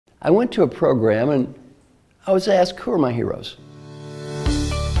I went to a program and I was asked, who are my heroes?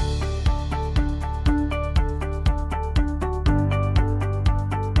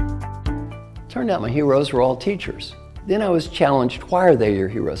 Turned out my heroes were all teachers. Then I was challenged, why are they your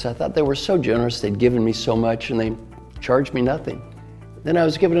heroes? I thought they were so generous, they'd given me so much and they charged me nothing. Then I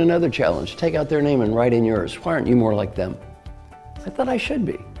was given another challenge, take out their name and write in yours. Why aren't you more like them? I thought I should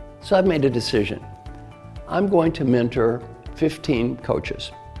be. So I've made a decision. I'm going to mentor 15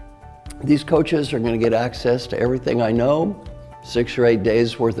 coaches. These coaches are going to get access to everything I know, 6 or 8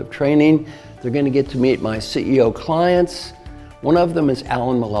 days worth of training. They're going to get to meet my CEO clients. One of them is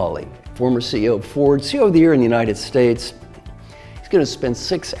Mulally, former CEO of Ford, CEO of the Year in the United States. He's going to spend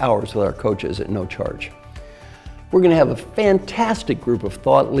 6 hours with our coaches at no charge. We're going to have a fantastic group of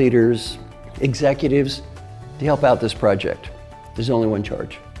thought leaders, executives to help out this project. There's only one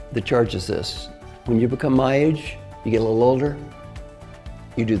charge. The charge is this. When you become my age, you get a little older,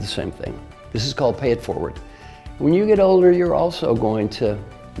 you do the same thing. This is called pay it forward. When you get older, you're also going to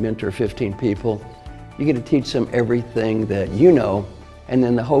mentor 15 people. You get to teach them everything that you know, and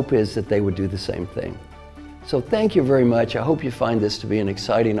then the hope is that they would do the same thing. So thank you very much. I hope you find this to be an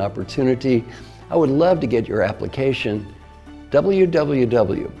exciting opportunity. I would love to get your application.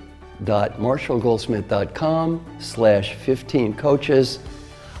 www.marshallgoldsmith.com/15coaches.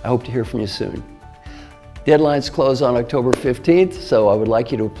 I hope to hear from you soon. Deadlines close on October 15th, so I would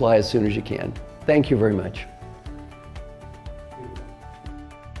like you to apply as soon as you can. Thank you very much.